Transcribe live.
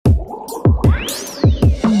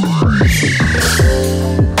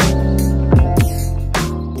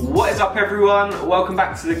everyone, welcome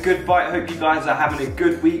back to The Good Bite. I hope you guys are having a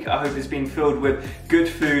good week. I hope it's been filled with good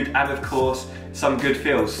food and of course some good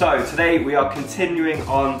feels. So today we are continuing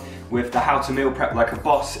on with the How to Meal Prep Like a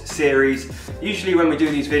Boss series. Usually when we do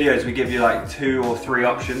these videos we give you like 2 or 3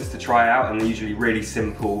 options to try out, and they're usually really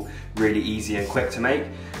simple, really easy and quick to make.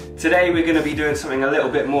 Today we're going to be doing something a little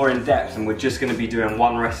bit more in depth, and we're just going to be doing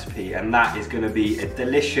one recipe, and that is going to be a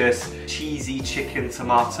delicious cheesy chicken,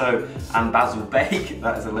 tomato and basil bake.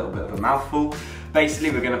 That is a little bit of a mouthful.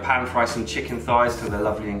 Basically we're going to pan fry some chicken thighs till they're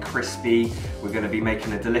lovely and crispy. We're going to be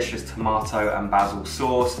making a delicious tomato and basil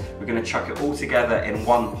sauce. We're going to chuck it all together in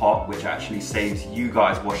one pot, which actually saves you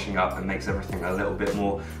guys washing up and makes everything a little bit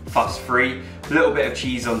more fuss free. A little bit of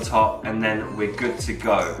cheese on top and then we're good to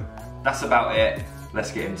go. That's about it. Let's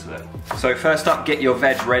get into it. So first up, get your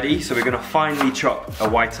veg ready. So we're gonna finely chop a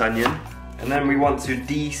white onion, and then we want to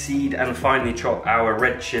de-seed and finely chop our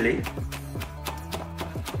red chili.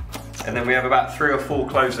 And then we have about 3 or 4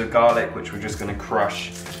 cloves of garlic, which we're just gonna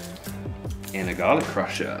crush in a garlic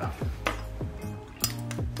crusher.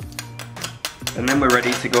 And then we're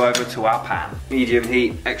ready to go over to our pan. Medium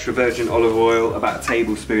heat, extra virgin olive oil, about a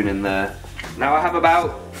tablespoon in there. Now I have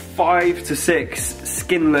about 5 to 6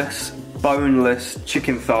 skinless, boneless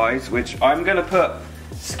chicken thighs, which I'm gonna put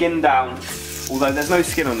skin down, although there's no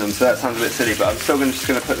skin on them, so that sounds a bit silly, but I'm still just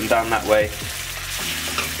gonna put them down that way.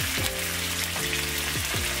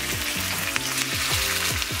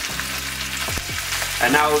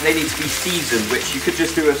 And now they need to be seasoned, which you could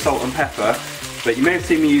just do with salt and pepper, but you may have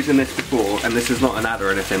seen me using this before, and this is not an ad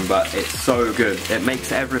or anything, but it's so good. It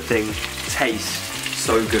makes everything taste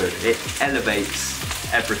so good. It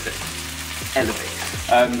elevates everything. Elevates.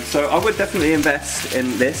 So I would definitely invest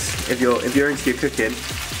in this if you're into your cooking.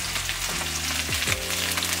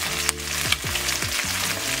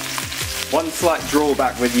 One slight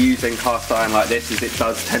drawback with using cast iron like this is it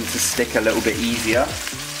does tend to stick a little bit easier.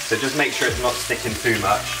 So just make sure it's not sticking too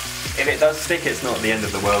much. If it does stick, it's not the end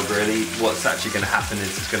of the world really. What's actually going to happen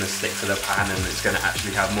is it's going to stick to the pan and it's going to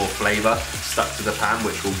actually have more flavour stuck to the pan,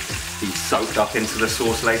 which will be soaked up into the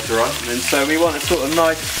sauce later on. And so we want a sort of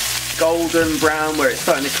nice golden brown where it's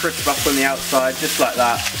starting to crisp up on the outside, just like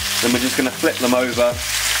that. Then we're just going to flip them over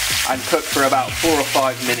and cook for about 4 or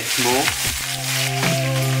 5 minutes more.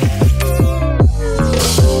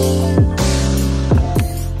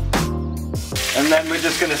 And then we're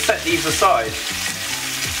just going to set these aside.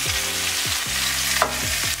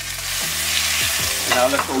 Now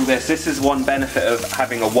look at all this. This is one benefit of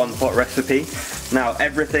having a one-pot recipe. Now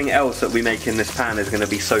everything else that we make in this pan is going to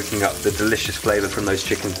be soaking up the delicious flavour from those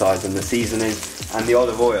chicken thighs and the seasoning and the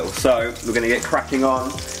olive oil. So we're going to get cracking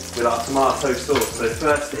on with our tomato sauce. So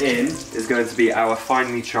first in is going to be our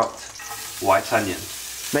finely chopped white onion.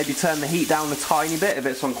 Maybe turn the heat down a tiny bit if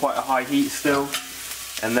it's on quite a high heat still.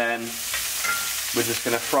 And then we're just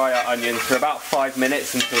going to fry our onions for about 5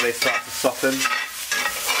 minutes until they start to soften.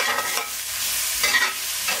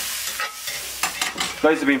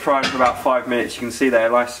 Those have been frying for about 5 minutes. You can see they're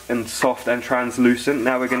nice and soft and translucent.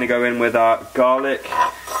 Now we're going to go in with our garlic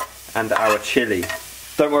and our chili.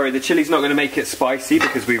 Don't worry, the chili's not going to make it spicy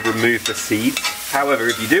because we've removed the seeds. However,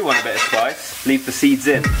 if you do want a bit of spice, leave the seeds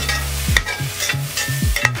in.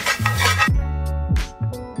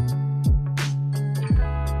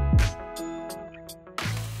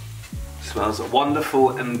 Smells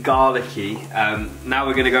wonderful and garlicky. Now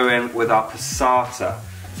we're going to go in with our passata.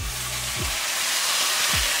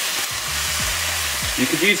 You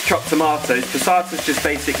could use chopped tomatoes. Passata is just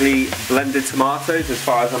basically blended tomatoes as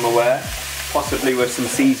far as I'm aware, possibly with some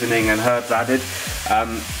seasoning and herbs added.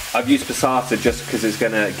 I've used passata just because it's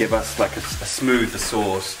going to give us like a smoother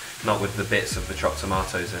sauce, not with the bits of the chopped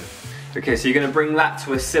tomatoes in. Okay, so you're going to bring that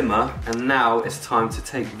to a simmer, and now it's time to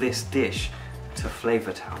take this dish to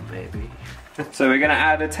Flavor Town, baby. So we're going to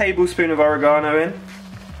add a tablespoon of oregano in,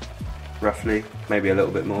 roughly, maybe a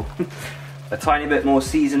little bit more. A tiny bit more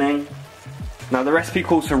seasoning. Now the recipe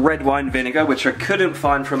calls for red wine vinegar, which I couldn't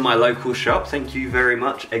find from my local shop. Thank you very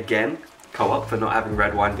much again, Co-op, for not having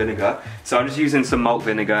red wine vinegar. So I'm just using some malt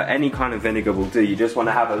vinegar. Any kind of vinegar will do. You just want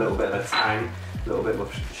to have a little bit of a tang, a little bit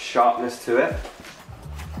of sharpness to it.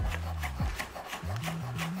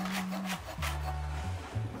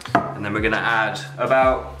 And then we're going to add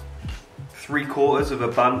about 3/4 of a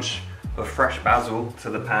bunch of fresh basil to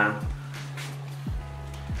the pan.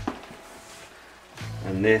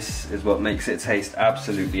 And this is what makes it taste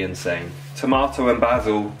absolutely insane. Tomato and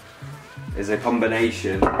basil is a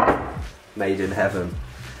combination made in heaven.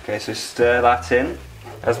 Okay, so stir that in.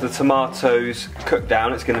 As the tomatoes cook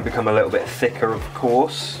down, it's going to become a little bit thicker, of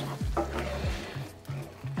course.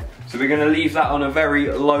 So we're going to leave that on a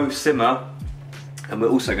very low simmer And we're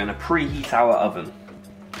also going to preheat our oven.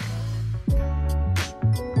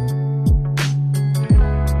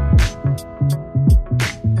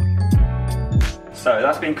 So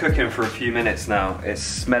that's been cooking for a few minutes now. It's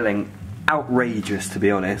smelling outrageous, to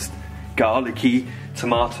be honest. Garlicky,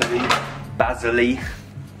 tomatoey, basil-y,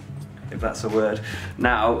 if that's a word.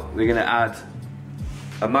 Now we're gonna add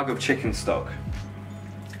a mug of chicken stock.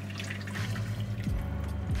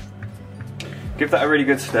 Give that a really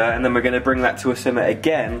good stir, and then we're gonna bring that to a simmer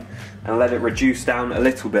again and let it reduce down a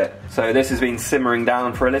little bit. So this has been simmering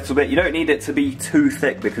down for a little bit. You don't need it to be too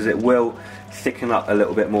thick because it will thicken up a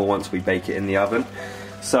little bit more once we bake it in the oven.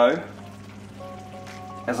 So,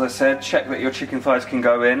 as I said, check that your chicken thighs can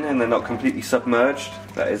go in and they're not completely submerged.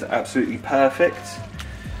 That is absolutely perfect.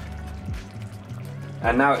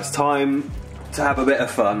 And now it's time to have a bit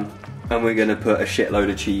of fun, and we're gonna put a shitload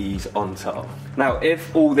of cheese on top. Now,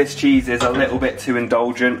 if all this cheese is a little bit too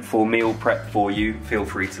indulgent for meal prep for you, feel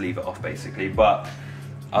free to leave it off basically, but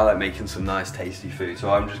I like making some nice tasty food,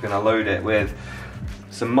 so I'm just gonna load it with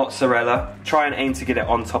some mozzarella. Try and aim to get it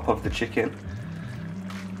on top of the chicken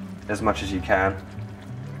as much as you can.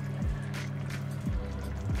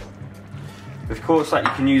 Of course, like,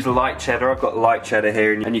 you can use light cheddar. I've got light cheddar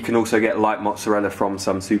here, and you can also get light mozzarella from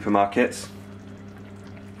some supermarkets.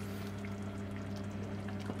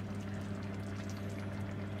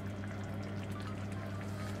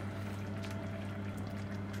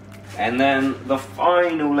 And then the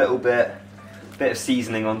final little bit of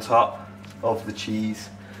seasoning on top of the cheese.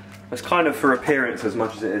 It's kind of for appearance as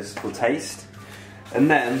much as it is for taste. And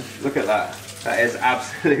then, look at that. That is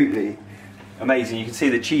absolutely amazing. You can see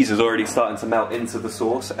the cheese is already starting to melt into the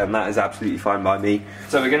sauce, and that is absolutely fine by me.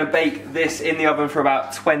 So we're gonna bake this in the oven for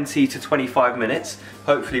about 20 to 25 minutes.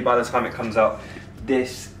 Hopefully by the time it comes out,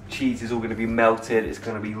 this cheese is all gonna be melted. It's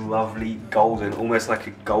gonna be lovely golden, almost like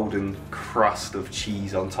a golden crust of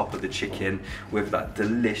cheese on top of the chicken with that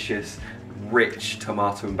delicious, rich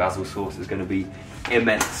tomato and basil sauce. Is gonna be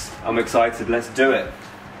immense. I'm excited, let's do it.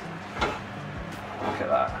 Look at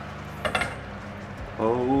that.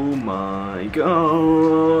 Oh my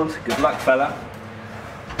god. Good luck, fella.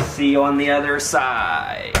 See you on the other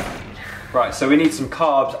side. Right, so we need some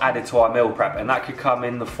carbs added to our meal prep, and that could come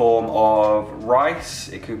in the form of rice,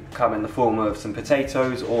 it could come in the form of some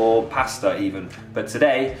potatoes or pasta even. But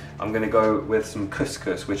today, I'm gonna go with some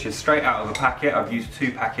couscous, which is straight out of a packet. I've used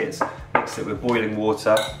 2 packets, mixed it with boiling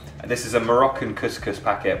water. And this is a Moroccan couscous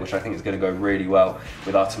packet, which I think is gonna go really well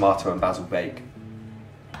with our tomato and basil bake.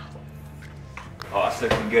 Oh, that's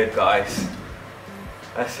looking good, guys.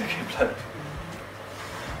 That's looking bloody.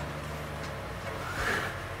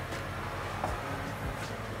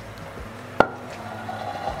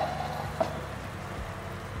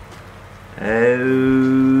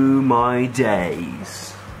 Oh my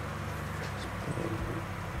days.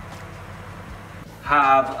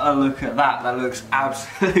 Have a look at that. That looks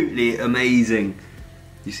absolutely amazing.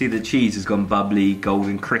 You see the cheese has gone bubbly,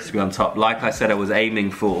 golden, crispy on top, like I said I was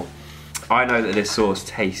aiming for. I know that this sauce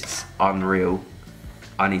tastes unreal.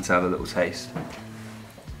 I need to have a little taste.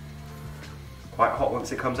 Quite hot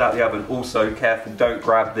once it comes out of the oven. Also, careful, don't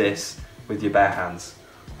grab this with your bare hands.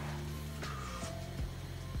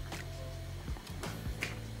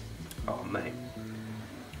 Oh mate.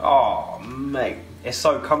 Oh mate, it's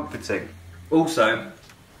so comforting. Also,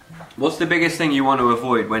 what's the biggest thing you want to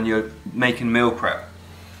avoid when you're making meal prep?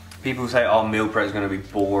 People say, oh, meal prep is going to be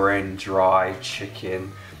boring, dry,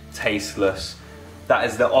 chicken, tasteless. That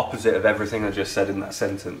is the opposite of everything I just said in that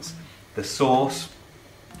sentence. The sauce,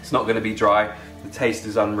 it's not going to be dry, the taste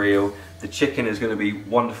is unreal, the chicken is going to be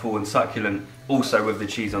wonderful and succulent, also with the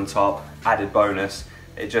cheese on top, added bonus.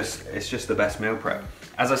 It's just the best meal prep.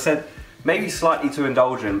 As I said, maybe slightly too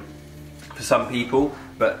indulgent for some people,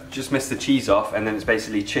 but just miss the cheese off, and then it's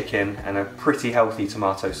basically chicken and a pretty healthy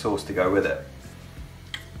tomato sauce to go with it.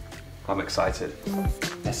 I'm excited.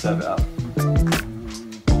 Let's serve it up.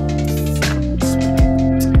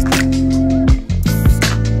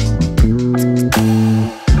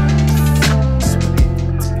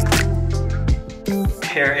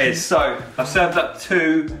 Here it is. So I've served up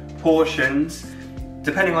 2 portions.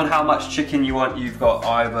 Depending on how much chicken you want, you've got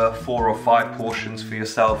either 4 or 5 portions for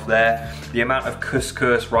yourself there. The amount of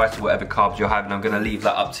couscous, rice, or whatever carbs you're having, I'm gonna leave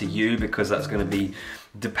that up to you, because that's gonna be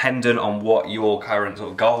dependent on what your current sort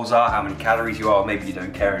of goals are, how many calories you are. Maybe you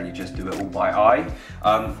don't care and you just do it all by eye.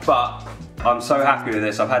 But I'm so happy with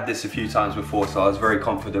this. I've had this a few times before, so I was very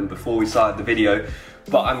confident before we started the video.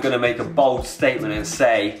 But I'm gonna make a bold statement and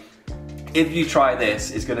say, if you try this,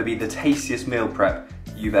 it's gonna be the tastiest meal prep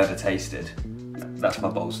you've ever tasted. That's my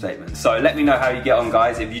bold statement. So let me know how you get on,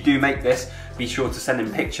 guys. If you do make this, be sure to send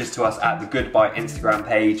in pictures to us at the Good Bite Instagram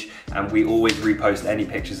page, and we always repost any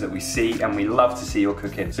pictures that we see, and we love to see your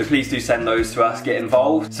cooking. So please do send those to us, get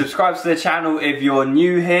involved. Subscribe to the channel if you're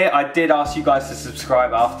new here. I did ask you guys to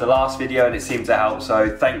subscribe after the last video and it seemed to help,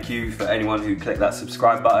 so thank you for anyone who clicked that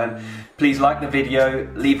subscribe button. Please like the video,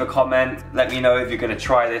 leave a comment, let me know if you're gonna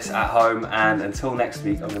try this at home, and until next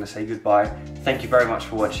week, I'm gonna say goodbye. Thank you very much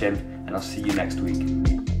for watching, and I'll see you next week.